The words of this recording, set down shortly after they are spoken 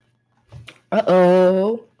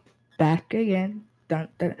Uh-oh. Back again. Dun,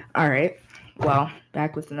 dun. All right. Well,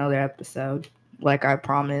 back with another episode. Like I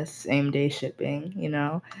promised, same day shipping.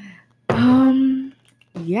 Um,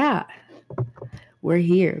 yeah. We're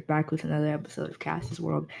here back with another episode of Cass's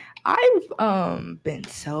World. I've been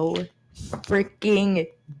so freaking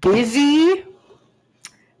busy,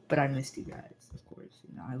 but I missed you guys, of course.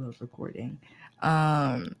 I love recording.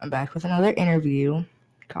 I'm back with another interview,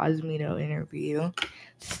 Cosmitto Interview.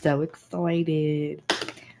 So excited.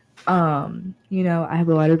 I have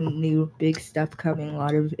a lot of new big stuff coming, a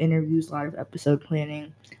lot of interviews, a lot of episode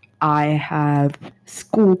planning. I have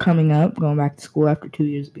school coming up, going back to school after 2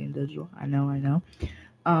 years being digital. I know.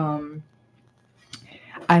 Um,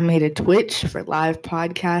 I made a Twitch for live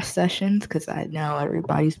podcast sessions because I know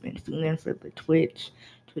everybody's been feeling for the Twitch.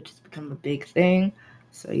 Twitch has become a big thing.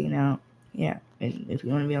 So, yeah. And if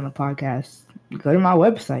you want to be on the podcast, go to my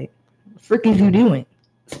website. What the frick is you doing?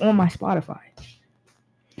 It's on my Spotify.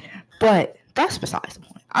 But that's besides the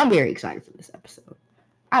point. I'm very excited for this episode.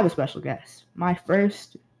 I have a special guest. My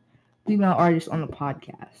first female artist on the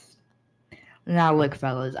podcast. Now, look,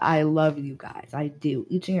 fellas, I love you guys. I do.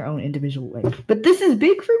 Each in your own individual way. But this is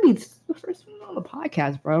big for me. This is the first one on the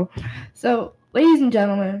podcast, bro. So, ladies and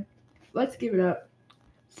gentlemen, let's give it up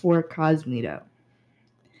for Cosmitto.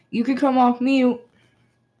 You can come off mute.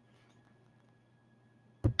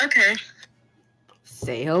 Okay.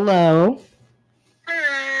 Say hello.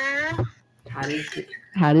 Hello.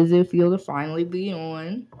 How does it feel to finally be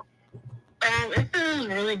on? It feels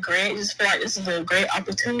really great. I just feel like this is a great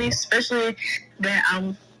opportunity, especially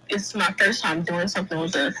that it's my first time doing something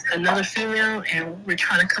with another female, and we're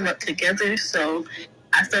trying to come up together. So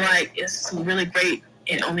I feel like it's really great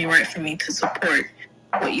and only right for me to support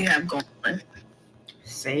what you have going on.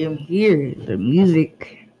 Same here. The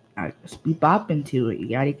music, I just be bopping to it. You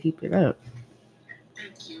gotta keep it up.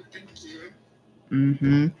 Thank you.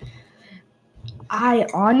 Mm-hmm. I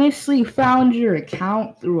honestly found your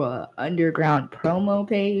account through a underground promo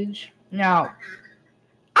page. Now,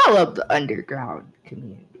 I love the underground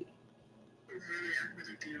community.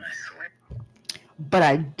 But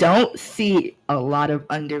I don't see a lot of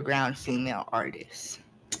underground female artists.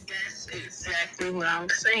 That's exactly what I'm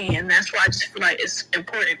saying. And that's why I just feel like it's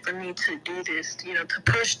important for me to do this, to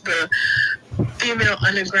push the female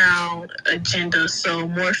underground agenda so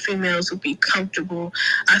more females will be comfortable.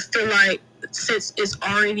 I feel like since it's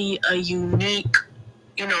already a unique,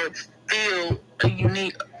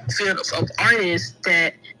 field of artists,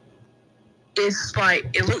 that it's like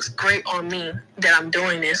it looks great on me that I'm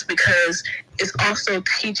doing this, because it's also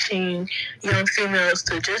teaching young females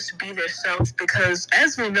to just be themselves, because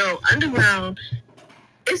as we know, underground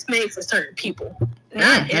is made for certain people.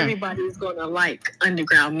 Not everybody is going to like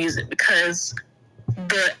underground music, because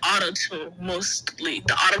the auto-tune,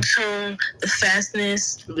 the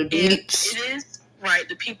fastness, the beats. It is right,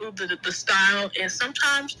 the people, the style, and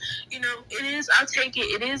sometimes, it is, I'll take it,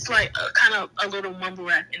 it is like a kind of a little mumble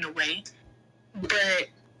rap in a way, but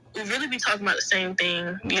we really be talking about the same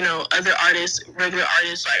thing, other artists, regular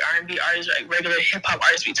artists, like R&B artists, like regular hip-hop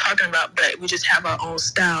artists be talking about, but we just have our own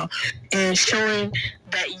style, and showing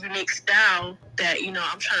that unique style that,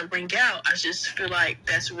 I'm trying to bring out. I just feel like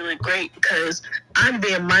that's really great, because I'm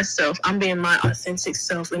being myself, I'm being my authentic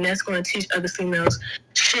self, and that's going to teach other females,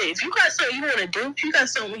 shit, if you got something you want to do, if you got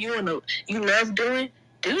something you love doing,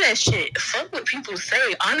 do that shit. Fuck what people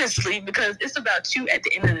say, honestly, because it's about you at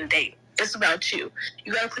the end of the day. It's about you.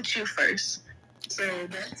 You gotta put you first. So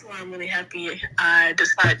that's why I'm really happy I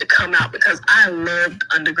decided to come out, because I loved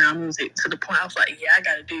underground music to the point I was like, yeah, I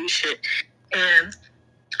gotta do this shit. And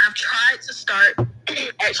I've tried to start,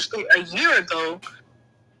 actually a year ago,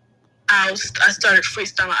 I started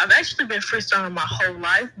freestyling. I've actually been freestyling my whole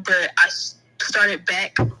life, but I started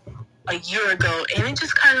back a year ago, and it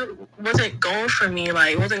just kind of wasn't going for me.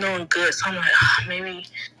 Like, it wasn't going good. So I'm like, maybe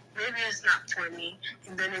it's not for me.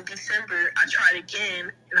 And then in December, I tried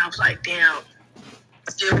again, and I was like, damn,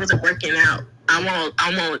 still wasn't working out. I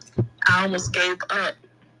almost gave up.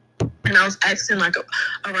 And I was asking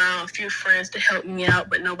around a few friends to help me out,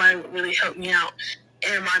 but nobody would really help me out.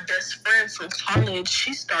 And my best friend from college,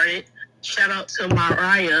 she started. Shout out to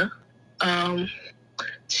Mariah.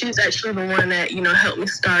 She's actually the one that, helped me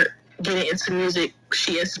start getting into music.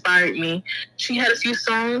 She inspired me. She had a few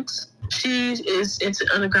songs. She is into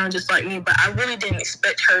underground just like me, but I really didn't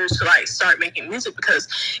expect her to start making music, because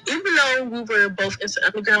even though we were both into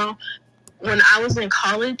underground, when I was in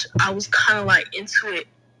college, I was kind of into it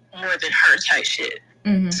more than her type shit.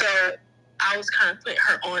 Mm-hmm. So I was kind of putting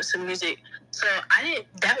her on to music So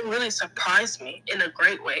that really surprised me in a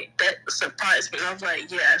great way. That surprised me. I was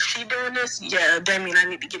like, yeah, if she doing this, yeah, that mean I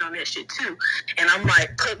need to get on that shit too. And I'm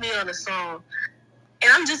like, put me on a song.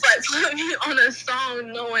 And I'm just like, put me on a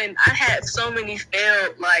song knowing I had so many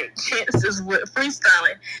failed, like, chances with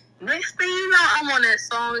freestyling. Next thing you know, I'm on that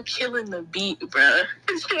song killing the beat, bro.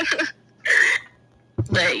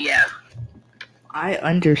 But, yeah. I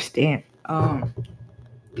understand.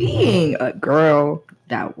 Being a girl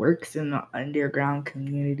that works in the underground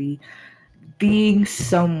community, being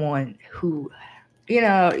someone who,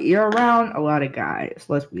 you're around a lot of guys,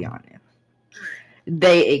 let's be honest.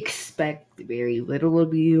 They expect very little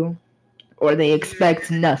of you, or they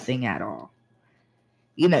expect nothing at all.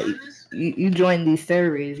 You join these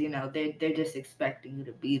surveys, they're just expecting you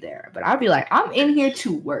to be there. But I'll be like, I'm in here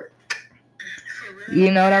to work.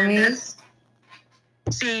 You know what I mean?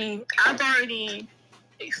 See, I've already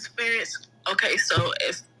experienced. Okay, so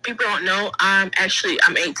if people don't know, I'm 18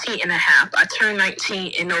 and a half. I turned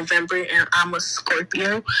 19 in November, and I'm a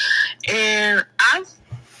Scorpio. And I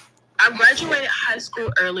graduated high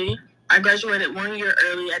school early. I graduated 1 year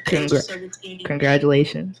early at the age of 17.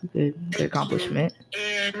 Congratulations. Good accomplishment.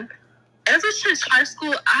 And ever since high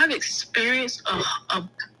school, I've experienced a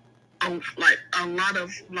lot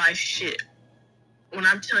of life shit. When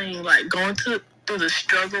I'm telling you, like, going through the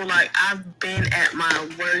struggle, like, I've been at my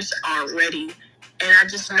worst already. And I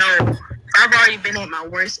just know I've already been at my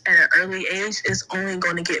worst at an early age. It's only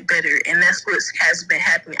going to get better. And that's what has been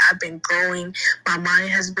happening. I've been growing. My mind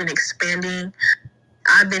has been expanding.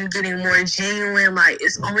 I've been getting more genuine. Like,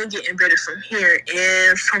 it's only getting better from here.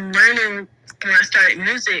 And from learning when I started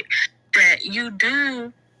music, that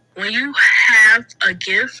when you have a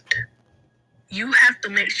gift, you have to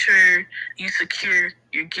make sure you secure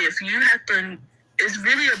your gift. It's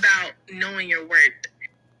really about knowing your worth.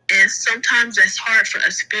 And sometimes that's hard for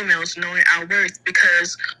us females, knowing our worth,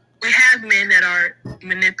 because we have men that are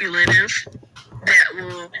manipulative, that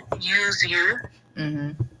will use you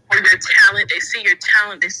or your talent. They see your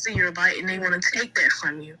talent, they see your light, and they want to take that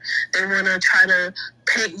from you. They want to try to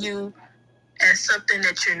paint you as something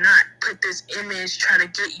that you're not. Put this image, try to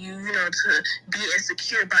get you, to be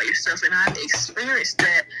insecure about yourself. And I've experienced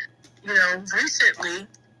that, recently,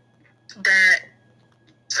 that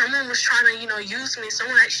someone was trying to, use me.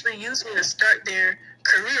 Someone actually used me to start their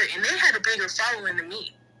career, and they had a bigger following than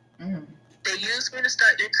me. They used me to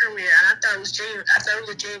start their career, and I thought it was genuine. I thought it was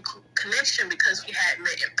a genuine connection because we had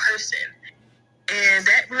met in person. And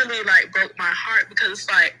that really, like, broke my heart, because it's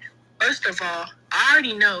like, first of all, I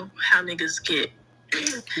already know how niggas get.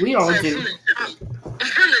 We all do.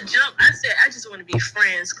 From the jump, I said I just want to be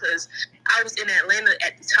friends, because I was in Atlanta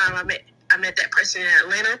at the time. I met that person in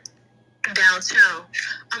Atlanta, downtown.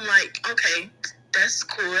 I'm like, okay, that's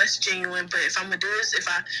cool, that's genuine. But if I'm gonna do this, if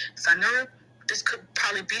I know this could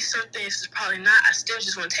probably be something, this is probably not, I still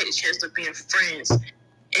just want to take the chance of being friends.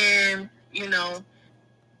 And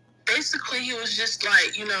basically he was just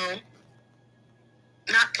like,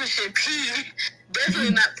 not pushing P,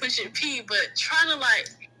 definitely not pushing P, but trying to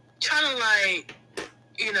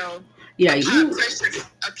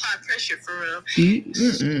apply pressure for real.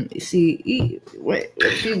 See, what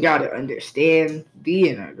you gotta understand,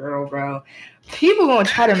 being a girl, bro. People gonna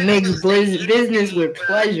try to mix business with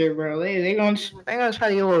pleasure, bro. They gonna try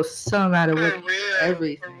to get a little something out of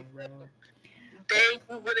everything, bro.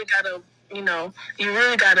 You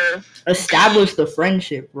really gotta establish the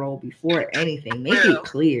friendship role before anything. Make it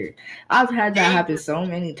clear. I've had that happen so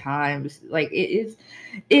many times. Like, it's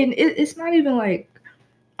not even like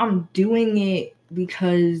I'm doing it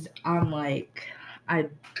because I'm like, I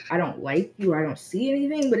don't like you, I don't see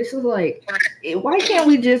anything, but it's just like, why can't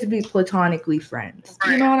we just be platonically friends?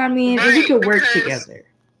 You know what I mean? And we could work together.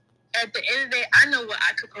 At the end of the day, I know what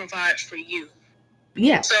I could provide for you.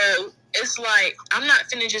 Yeah. So it's like, I'm not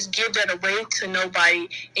finna just give that away to nobody,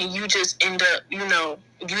 and you just end up,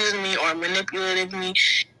 using me or manipulating me.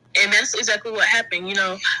 And that's exactly what happened.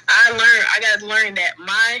 I got to learn that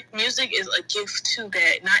my music is a gift too,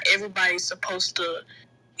 that not everybody's supposed to,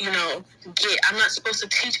 get. I'm not supposed to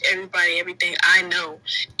teach everybody everything I know.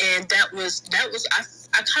 And that was,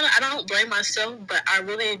 I don't blame myself, but I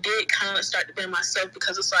really did kind of start to blame myself,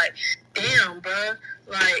 because it's like, damn, bro,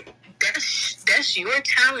 like, that's your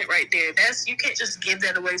talent right there. You can't just give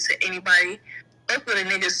that away to anybody. That's what a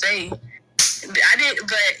nigga say. I didn't,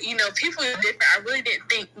 but people are different. I really didn't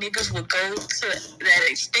think niggas would go to that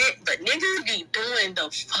extent, but niggas be doing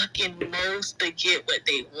the fucking most to get what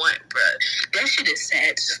they want, bro. That shit is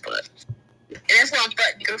sad as fuck. And that's why I'm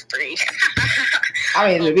fucking nigga free. I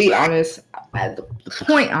mean, to be honest, at the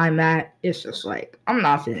point I'm at, it's just like, I'm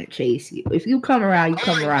not finna chase you. If you come around, you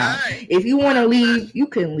come around. God. If you want to leave, you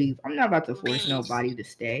can leave. I'm not about to force Leave. nobody to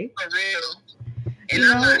stay. For real. And You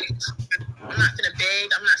know? I'm not finna beg.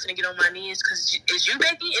 I'm not finna get on my knees, because is you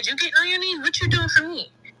begging? Is you getting on your knees? What you doing for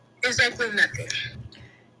me? Exactly nothing.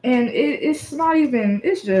 And it's not even,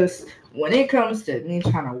 it's just, when it comes to me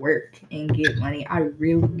trying to work and get money,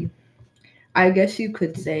 I guess you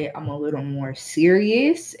could say I'm a little more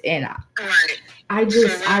serious, and I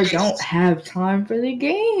don't have time for the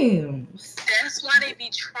games. That's why they be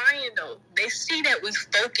trying, though. They see that we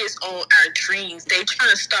focus on our dreams. They trying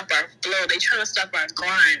to stop our flow. They trying to stop our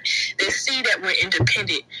grind. They see that we're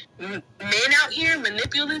independent. Men out here,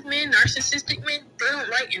 manipulative men, narcissistic men, they don't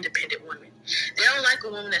like independent women. They don't like a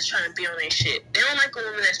woman that's trying to be on their shit. They don't like a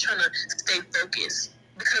woman that's trying to stay focused,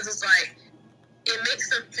 because it's like, it makes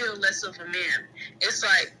them feel less of a man. It's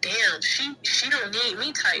like, damn, she don't need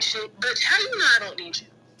me type shit. But how you know I don't need you?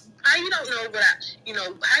 How you don't know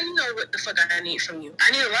how you know what the fuck I need from you?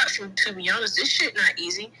 I need a lot from you, to be honest. This shit not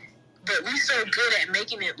easy, but we so good at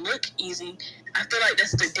making it look easy. I feel like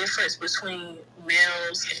that's the difference between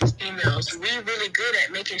males and females. We really good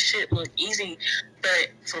at making shit look easy, but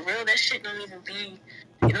for real, that shit don't even be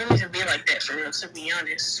like that for real, to be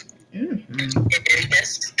honest. Mm-hmm. And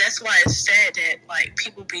that's why it's sad that like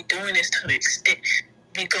people be doing this to the extent,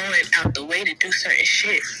 be going out the way to do certain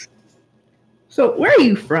shit. So where are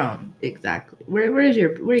you from exactly? Where are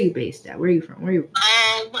you based at? Where are you from?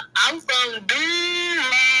 I'm from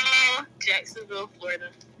Jacksonville, Florida.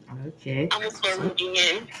 Okay. I'm a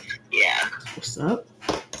Floridian. Yeah. What's up?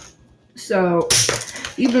 So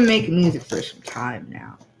you've been making music for some time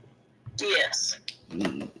now. Yes.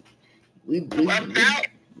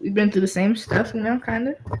 We've been through the same stuff, kind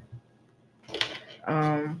of.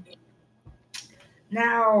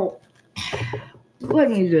 Now, let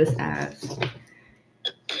me just ask.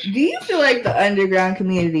 Do you feel like the underground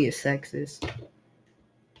community is sexist?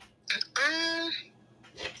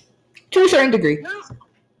 To a certain degree.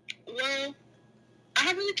 Well,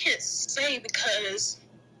 I really can't say, because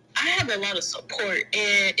I have a lot of support,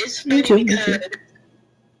 and it's funny because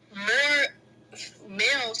more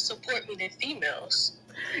males support me than females.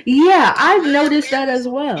 Yeah, I've noticed that as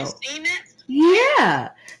well. You seen that? Yeah.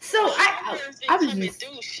 So I was just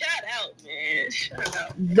shout out, man. Shout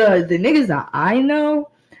out. The niggas that I know,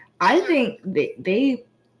 I think they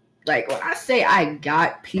like, when I say I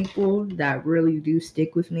got people that really do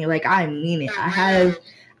stick with me, like, I mean it.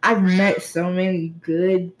 I've met so many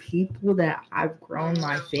good people that I've grown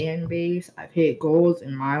my fan base. I've hit goals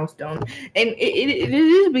and milestones, and it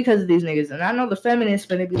is because of these niggas. And I know the feminists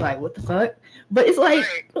gonna be like, "What the fuck?" But it's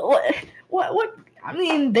like, what? I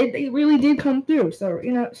mean, they really did come through. So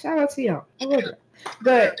shout out to y'all. I love it.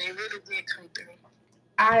 But they really did come through.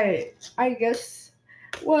 I guess,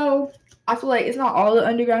 well, I feel like it's not all the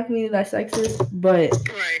underground community that's sexist, but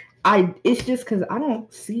it's just because I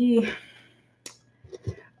don't see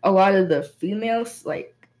a lot of the females, I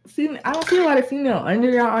don't see a lot of female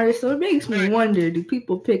underground artists, so it makes me wonder, do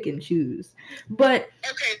people pick and choose? But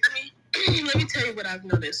okay, let me tell you what I've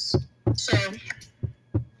noticed. So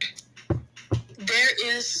there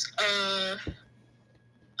is I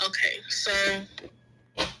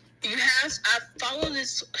follow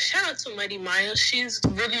this, shout out to Mighty Maya. She's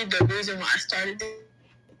really the reason why I started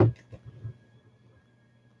this.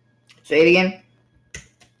 Say it again.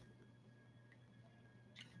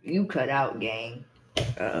 You cut out, gang.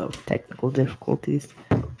 Technical difficulties.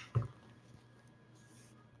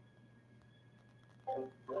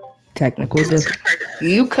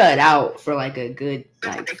 You cut out for like a good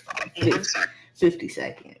 50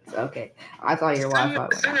 seconds. Okay. I thought your Wi-Fi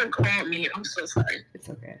went out. Someone called me. I'm so sorry. It's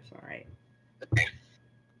okay. It's all right. Okay.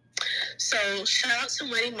 So, shout out to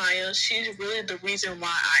Mighty Maya. She's really the reason why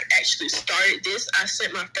I actually started this. I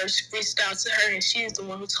sent my first freestyle to her, and she's the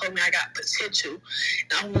one who told me I got potential.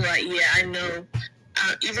 And I was like, yeah, I know.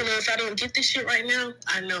 Even though if I don't get this shit right now,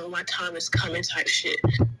 I know my time is coming type shit.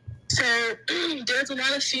 So, there's a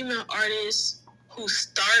lot of female artists who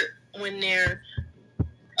start when they're...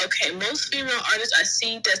 Okay, most female artists I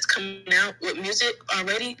see that's coming out with music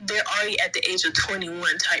already, they're already at the age of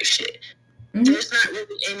 21 type shit. Mm-hmm. There's not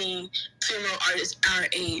really any female artists our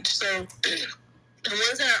age. So the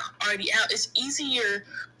ones that are already out, it's easier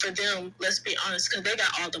for them, let's be honest, because they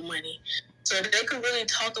got all the money. So they can really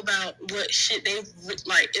talk about what shit they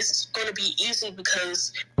like. It's going to be easy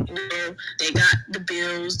because, they got the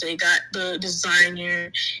bills, they got the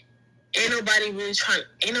designer. Ain't nobody really trying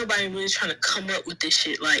to come up with this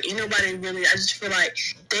shit. Like, ain't nobody really, I just feel like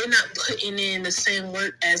they're not putting in the same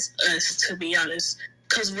work as us, to be honest.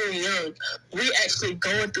 because we're young, we actually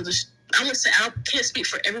going through I would say, I can't speak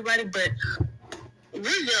for everybody, but we're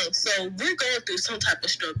young, so we're going through some type of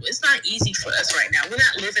struggle. It's not easy for us right now. We're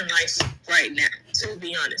not living life right now, to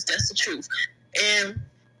be honest. That's the truth. And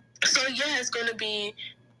so, yeah, it's going to be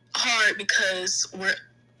hard because we're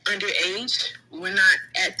underage. We're not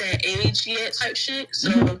at that age yet type shit.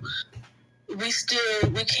 So we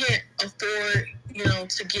can't afford,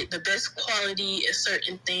 to get the best quality at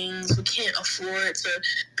certain things. We can't afford to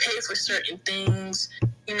pay for certain things.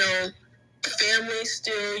 Families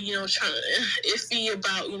still, trying iffy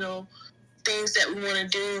about, things that we want to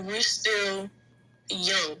do. We're still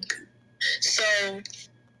young. So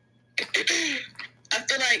I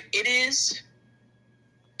feel like it's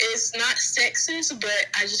not sexist, but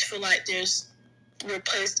I just feel like we're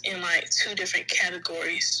placed in like two different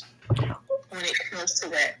categories when it comes to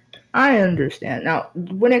that. I understand. Now,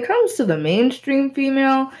 when it comes to the mainstream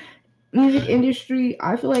female music industry,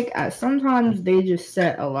 I feel like sometimes they just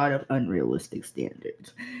set a lot of unrealistic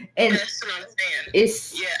standards. And that's what I'm saying.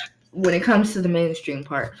 It's when it comes to the mainstream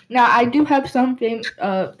part. Now, I do have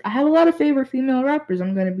I have a lot of favorite female rappers,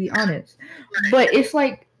 I'm going to be honest. Right. But it's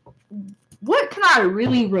like, what can I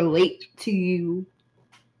really relate to you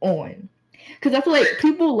on? Because I feel like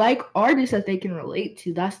people like artists that they can relate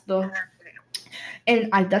to. That's what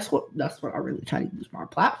I really try to use my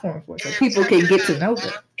platform for, so people can get to know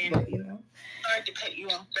them. But, sorry to cut you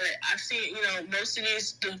off, but I've seen, most of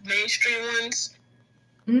the mainstream ones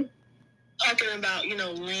talking about,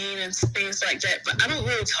 lean and things like that. But I don't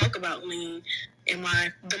really talk about lean. The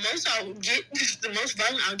most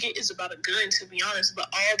violent I'll get is about a gun, to be honest.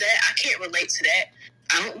 But all that, I can't relate to that.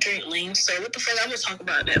 I don't drink lean, so what the fuck I'm gonna talk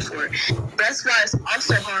about that for? That's why it's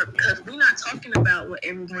also hard, because we're not talking about what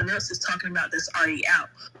everyone else is talking about that's already out.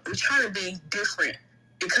 We're trying to be different,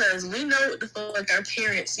 because we know what the fuck our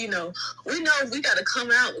parents, we know we gotta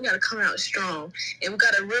come out strong, and we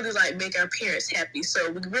gotta really like make our parents happy.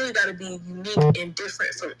 So we really gotta be unique and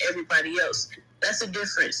different from everybody else. That's the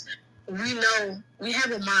difference. We know we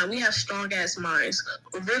have a mind, we have strong ass minds.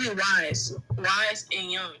 We're really wise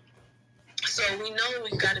and young. So we know we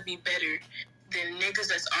gotta be better than niggas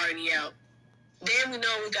that's already out. Then we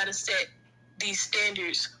know we gotta set these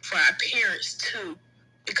standards for our parents too,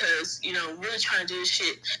 because really trying to do this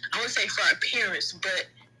shit. I wouldn't say for our parents, but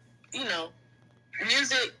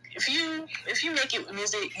music. If you make it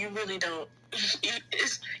music, you really don't.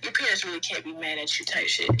 Your parents really can't be mad at you type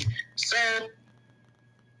shit. So,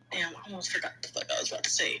 damn, I almost forgot the fuck I was about to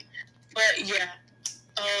say. But yeah,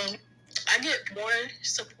 I get more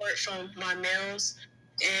support from my males,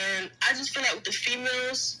 and I just feel like with the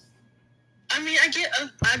females, I mean, I get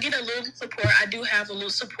a little support. I do have a little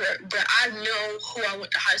support, but I know who I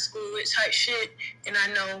went to high school with type shit, and I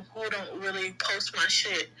know who don't really post my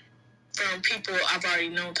shit from people I've already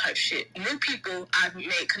known type shit. New people I've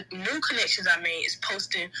made, new connections I made is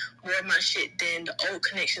posting more of my shit than the old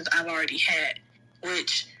connections I've already had,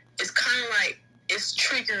 which is kind of like, it's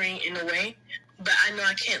triggering in a way. But I know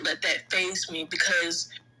I can't let that faze me, because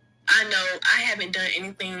I know I haven't done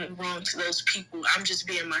anything wrong to those people. I'm just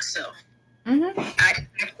being myself. I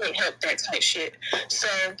can't help that type shit. So,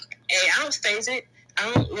 hey, I don't faze it.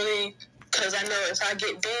 I don't really, because I know if I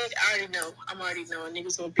get big, I'm already knowing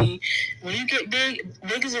niggas will be, when you get big,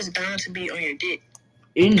 niggas is bound to be on your dick.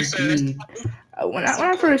 Indeed. So when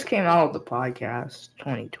I first came out of the podcast,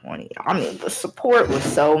 2020, I mean, the support was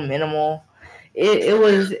so minimal. It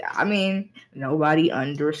was, I mean, nobody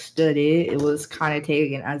understood it. It was kind of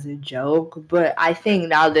taken as a joke. But I think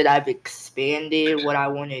now that I've expanded what I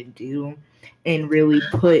want to do and really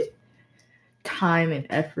put time and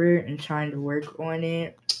effort and trying to work on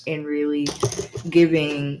it, and really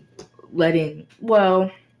giving a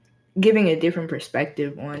different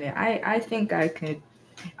perspective on it, I think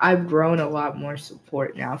I've grown a lot more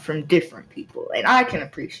support now from different people, and I can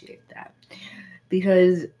appreciate that,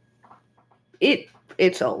 because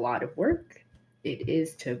it's a lot of work. It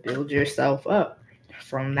is to build yourself up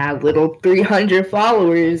from that little 300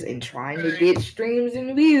 followers and trying to get streams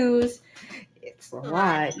and views. It's a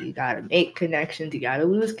lot. You gotta make connections. You gotta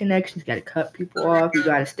lose connections. You gotta cut people off. You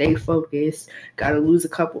gotta stay focused. Gotta lose a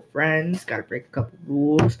couple friends. Gotta break a couple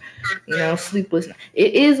rules. Sleepless.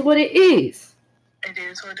 It is what it is. It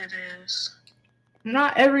is what it is.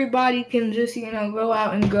 Not everybody can just go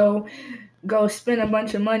out and go spend a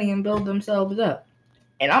bunch of money and build themselves up.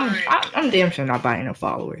 And I'm damn sure not buying no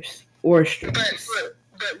followers or streams.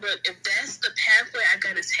 But if that's the pathway I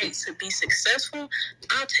gotta take to be successful,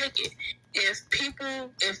 I'll take it. If people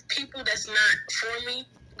that's not for me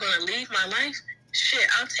gonna leave my life, shit,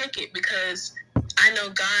 I'll take it, because I know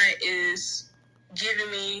God is giving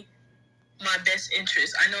me my best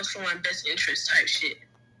interest. I know it's for my best interest type shit.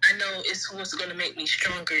 I know it's what's going to make me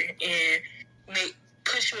stronger and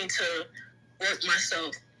push me to work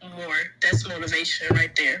myself more. That's motivation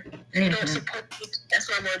right there. If you don't support me, that's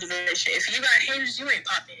my motivation. If you got haters, you ain't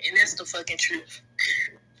popping, and that's the fucking truth.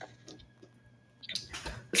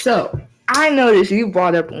 So I noticed you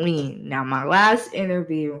brought up lean. Now, my last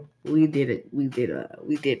interview, we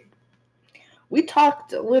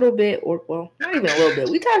talked a little bit, or well, not even a little bit.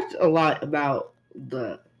 We talked a lot about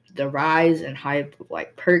the rise and hype of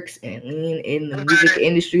like perks and lean in the music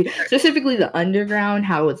industry, specifically the underground.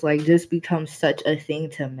 How it's like just become such a thing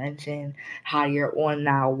to mention. How you're on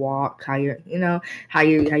that walk, how you're, how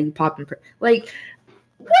you popping like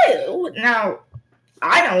what now.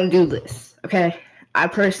 I don't do this, okay?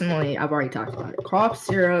 I've already talked about it. Cough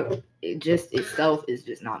syrup, itself is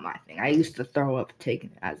just not my thing. I used to throw up taking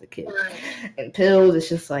it as a kid. And pills, it's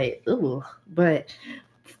just like, ooh. But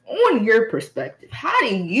on your perspective, how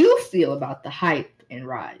do you feel about the hype and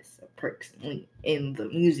rise of perks and lean in the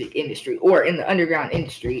music industry or in the underground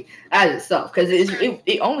industry as itself? Because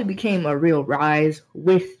it only became a real rise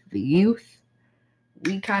with the youth.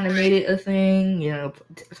 We kind of made it a thing,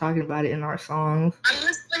 talking about it in our songs.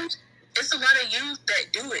 Honestly, it's a lot of youth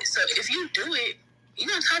that do it. So if you do it, you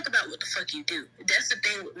don't talk about what the fuck you do. That's the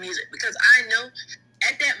thing with music. Because I know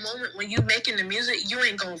at that moment when you making the music, you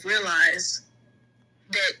ain't going to realize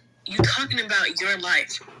that you talking about your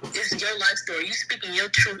life. It's your life story. You speaking your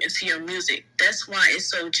truth into your music. That's why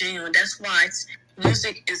it's so genuine. That's why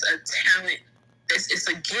music is a talent. It's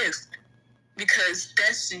a gift. Because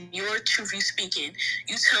that's your truth you speaking.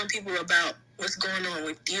 You telling people about what's going on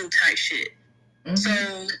with you type shit. So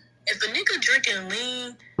if a nigga drinking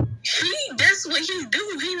lean, that's what he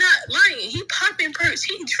do. He not lying. He popping perks.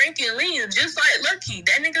 He drinking lean just like Lucky.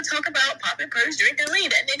 That nigga talk about popping perks, drinking lean.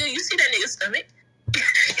 That nigga, you see that nigga's stomach.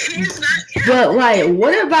 He's not. But like,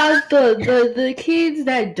 what about the kids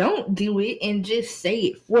that don't do it and just say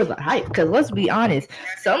it for the hype? Because let's be honest,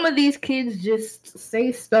 some of these kids just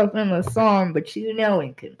say stuff in the song, but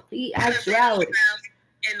in complete actuality.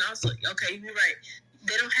 And also, okay, you're right.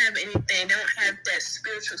 They don't have anything. They don't have that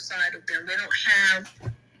spiritual side of them. They don't have.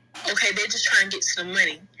 Okay, they're just trying to get to the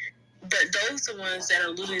money. But those are the ones that are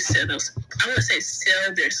literally sell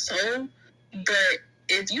their soul, but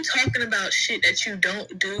if you talking about shit that you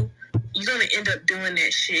don't do, you're gonna end up doing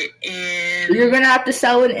that shit, and you're gonna have to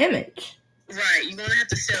sell an image. Right, you're gonna have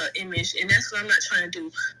to sell an image, and that's what I'm not trying to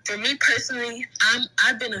do. For me personally,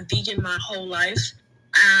 I've been a vegan my whole life.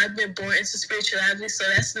 I've been born into spirituality, so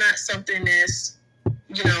that's not something that's,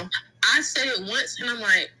 I said it once, and I'm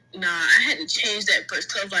like, nah, I had to change that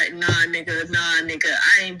first. I was like, nah, nigga,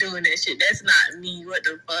 I ain't doing that shit. That's not me. What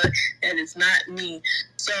the fuck? That is not me.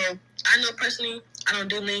 So I know personally, I don't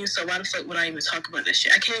do lean, so why the fuck would I even talk about that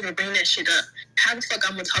shit? I can't even bring that shit up. How the fuck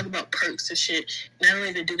I'm gonna talk about perks and shit? And I don't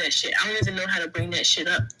even do that shit. I don't even know how to bring that shit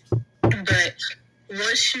up. But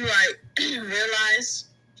once you realize,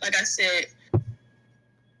 like I said,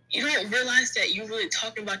 you don't realize that you really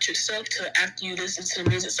talking about yourself till after you listen to the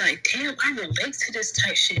music. It's like, damn, I relate to this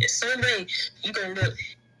type shit. Some way you gonna look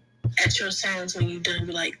at your songs when you done,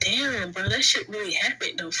 be like, damn, bro, that shit really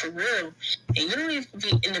happened though, for real. And you don't even be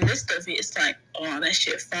in the midst of it. It's like, oh, that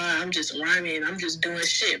shit fine. I'm just rhyming. I'm just doing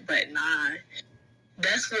shit. But nah,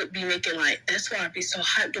 that's what be making that's why I be so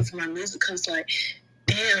hyped up for my music. Cause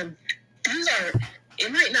damn,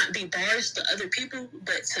 it might not be bars to other people,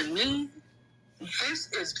 but to me, this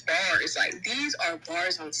is bars. These are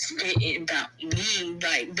bars I'm spitting about me.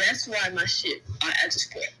 That's why my shit,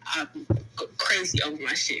 I'm crazy over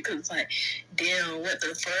my shit. Cause damn, what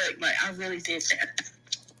the fuck? I really did that.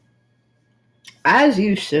 As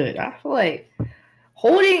you should. I feel like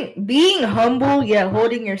being humble, yet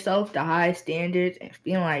holding yourself to high standards and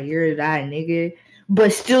feeling like you're that nigga,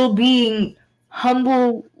 but still being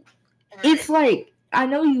humble. Right. It's like, I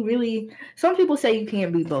know some people say you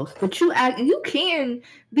can't be both, but you can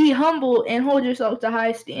be humble and hold yourself to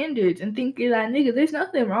high standards and think you're that nigga. There's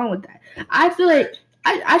nothing wrong with that. I feel like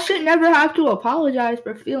I should never have to apologize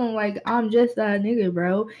for feeling like I'm just that nigga,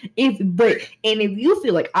 bro. If you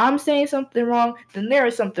feel like I'm saying something wrong, then there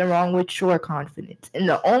is something wrong with your confidence. And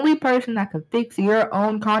the only person that can fix your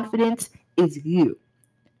own confidence is you.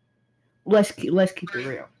 Let's keep it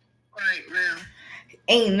real. Right, real.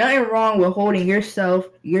 Ain't nothing wrong with holding yourself,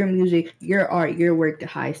 your music, your art, your work to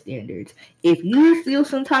high standards. If you feel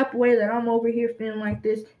some type of way that I'm over here feeling like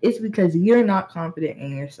this, it's because you're not confident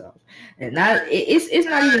in yourself. And that it's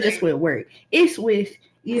not even just with work. It's with,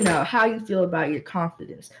 how you feel about your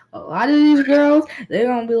confidence. A lot of these girls, they're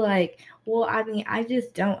gonna be like, well, I mean, I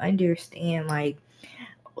just don't understand,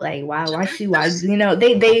 Like, why,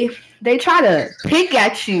 they try to pick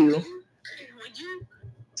at you.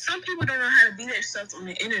 Some people don't know how to be themselves on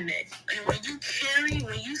the internet. And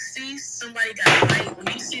when you see somebody got light, when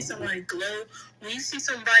you see somebody glow, when you see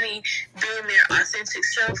somebody being their authentic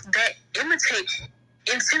self, that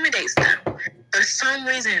intimidates them. For some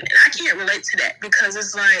reason, and I can't relate to that because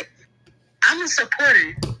it's like, I'm a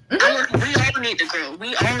supporter. Mm-hmm. We all need to grow.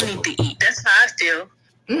 We all need to eat. That's how I feel.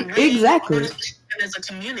 Exactly. As a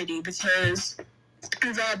community, because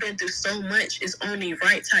we've all been through so much. It's only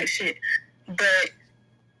right type shit. But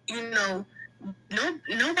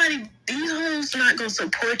nobody. These hoes not gonna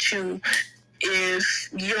support you if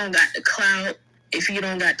you don't got the clout. If you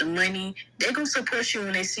don't got the money, they gonna support you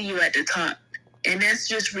when they see you at the top, and that's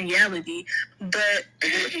just reality. But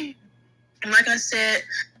like I said,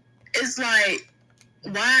 it's like,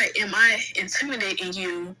 why am I intimidating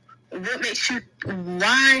you? What makes you?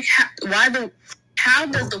 How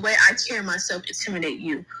does the way I carry myself intimidate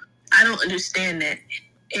you? I don't understand that.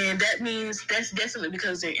 And that means that's definitely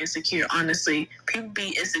because they're insecure, honestly. People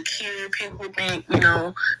be insecure. People think,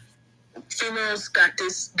 females got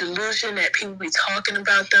this delusion that people be talking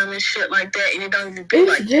about them and shit like that, and it don't even be it's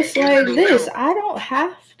like that. Just like really this. Don't. I don't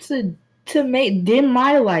have to make dim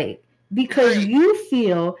my light because you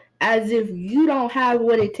feel as if you don't have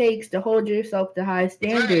what it takes to hold yourself to high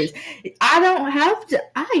standards. Right. I don't have to.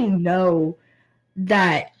 I know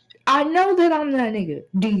that. I know that I'm that nigga.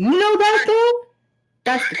 Do you know that though?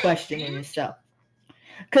 That's the question in itself.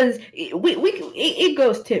 Because it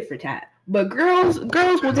goes tit for tat. But girls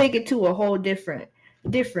will take it to a whole different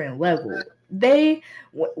level.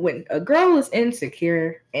 When a girl is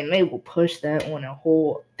insecure, and they will push it on a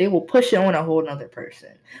whole nother person.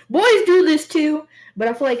 Boys do this too, but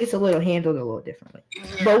I feel like it's handled a little differently.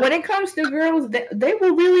 Yeah. But when it comes to girls, they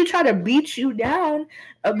will really try to beat you down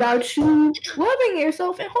about you loving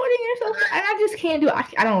yourself and holding yourself. And I just can't do it.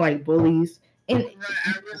 I don't like bullies. And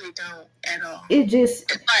I really don't at all. It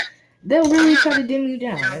just, they'll really try to dim you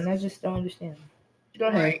down, and I just don't understand. Go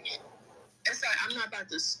ahead. Right. It's like, I'm not about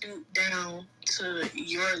to stoop down to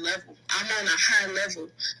your level. I'm on a high level.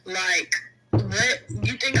 Like, what?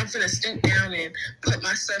 You think I'm finna stoop down and put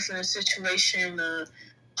myself in a situation to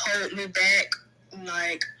hold me back?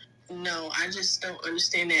 Like, no, I just don't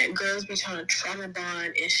understand that. Girls be trying to trauma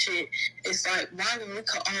bond and shit. It's like, why when we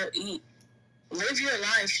could all eat? Live your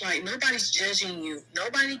life. Like, nobody's judging you.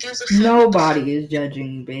 Nobody gives a fuck. Nobody is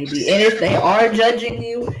judging you, baby. And if they are judging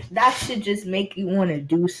you, that should just make you want to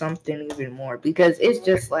do something even more. Because it's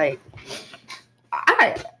just like,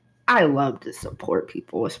 I love to support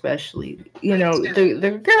people, especially,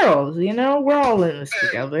 the girls, we're all in this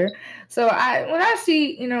together. So when I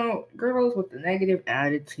see, girls with the negative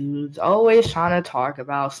attitudes, always trying to talk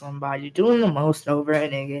about somebody, doing the most over a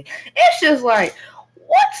nigga, it's just like,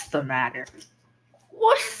 what's the matter?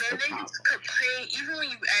 What's the problem? Complain, even when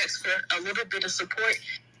you ask for a little bit of support,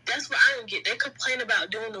 that's what I don't get. They complain about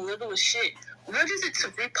doing the littlest shit. What is it to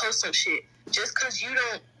repost some shit? Just because you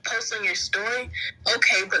don't post on your story?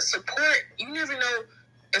 Okay, but support, you never know.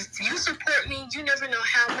 If you support me, you never know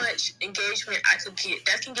how much engagement I could get.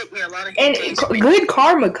 That can get me a lot of engagement. And good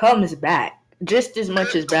karma comes back just as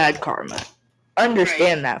much as bad karma.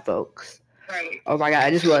 Understand that, folks. Right. Oh my God, I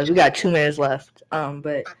just realized we got 2 minutes left.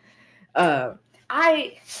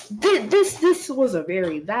 This was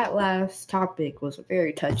that last topic was a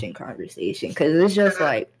very touching conversation, because it's just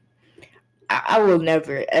like, I will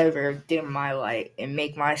never ever dim my light and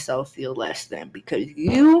make myself feel less than, because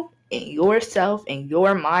you and yourself and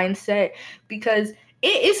your mindset, because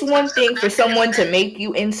it's one thing for someone to make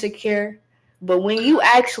you insecure, but when you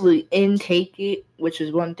actually intake it, which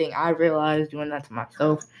is one thing I realized doing that to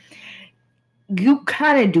myself, you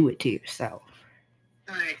kind of do it to yourself.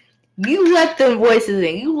 Right. You let them voices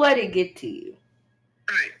in. You let it get to you.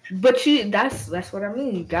 Right. But that's what I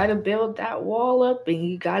mean. You gotta build that wall up, and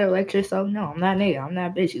you gotta let yourself know, I'm that nigga, I'm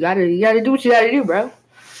that bitch. You gotta do what you gotta do, bro.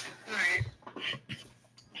 Right.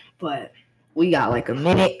 But we got like a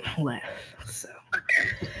minute left, so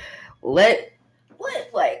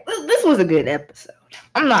this was a good episode.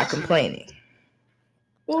 I'm not complaining.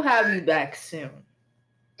 We'll have you back soon.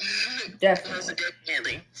 Definitely.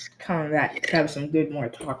 Coming back to have some good more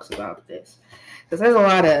talks about this. Because there's a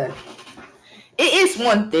lot of... It is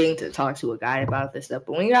one thing to talk to a guy about this stuff,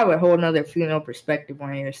 but when you have a whole nother female perspective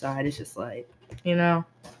on your side, it's just like, it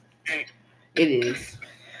is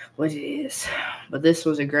what it is. But this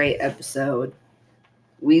was a great episode.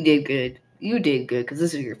 We did good. You did good, because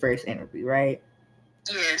this is your first interview, right?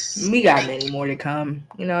 Yes. We got many more to come.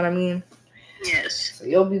 You know what I mean? Yes. So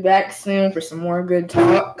you'll be back soon for some more good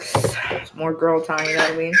talks, some more girl time, you know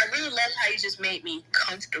what I mean? I really love how you just made me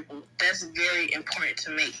comfortable. That's very important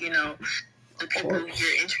to make, the people, your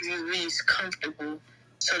interviewees, comfortable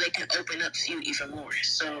so they can open up to you even more.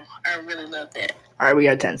 So I really love that. All right, we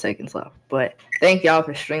got 10 seconds left. But thank y'all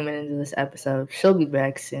for streaming into this episode. She'll be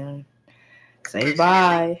back soon. Say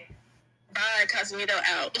bye. Bye, Cosmitto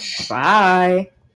out. Bye.